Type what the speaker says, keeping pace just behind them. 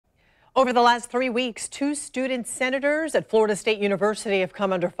Over the last 3 weeks, 2 student senators at Florida State University have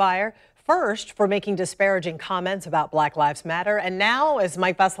come under fire. First, for making disparaging comments about Black Lives Matter, and now, as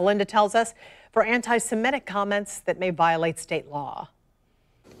Mike Vasalinda tells us, for anti-Semitic comments that may violate state law.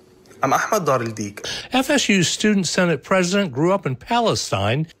 I'm Ahmed Dar al-Dik. FSU Student Senate president grew up in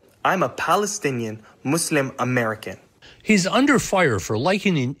Palestine. I'm a Palestinian Muslim American. He's under fire for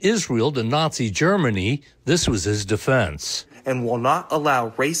likening Israel to Nazi Germany. This was his defense. And will not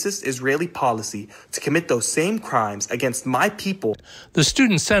allow racist Israeli policy to commit those same crimes against my people. The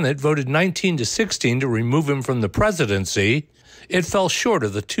Student Senate voted 19-16 to remove him from the presidency. It fell short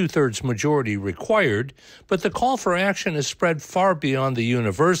of the two-thirds majority required, but the call for action has spread far beyond the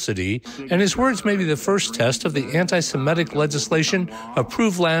university, and his words may be the first test of the anti-Semitic legislation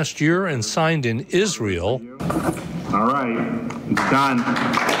approved last year and signed in Israel. All right, it's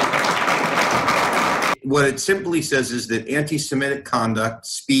done. What it simply says is that anti-Semitic conduct,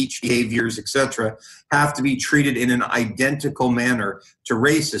 speech, behaviors, etc., have to be treated in an identical manner to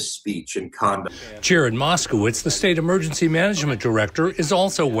racist speech and conduct. Jared Moskowitz, the state emergency management director, is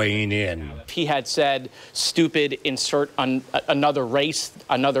also weighing in. If he had said stupid, insert another race,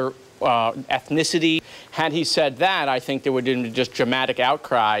 another ethnicity. Had he said that, I think there would have been just dramatic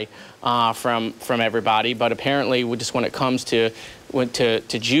outcry from everybody. But apparently, just when it comes to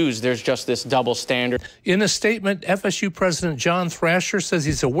Jews, there's just this double standard. In a statement, FSU President John Thrasher says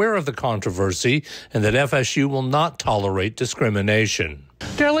he's aware of the controversy and that FSU will not tolerate discrimination.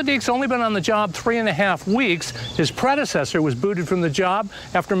 Darladik's only been on the job 3.5 weeks. His predecessor was booted from the job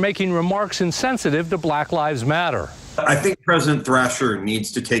after making remarks insensitive to Black Lives Matter. I think President Thrasher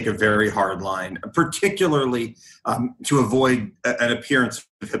needs to take a very hard line, particularly to avoid an appearance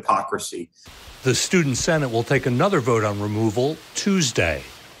of hypocrisy. The Student Senate will take another vote on removal Tuesday.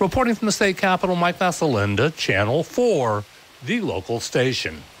 Reporting from the state capitol, Mike Vasalinda, Channel 4, the local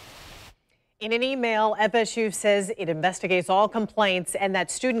station. In an email, FSU says it investigates all complaints and that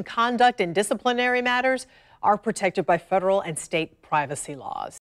student conduct and disciplinary matters are protected by federal and state privacy laws.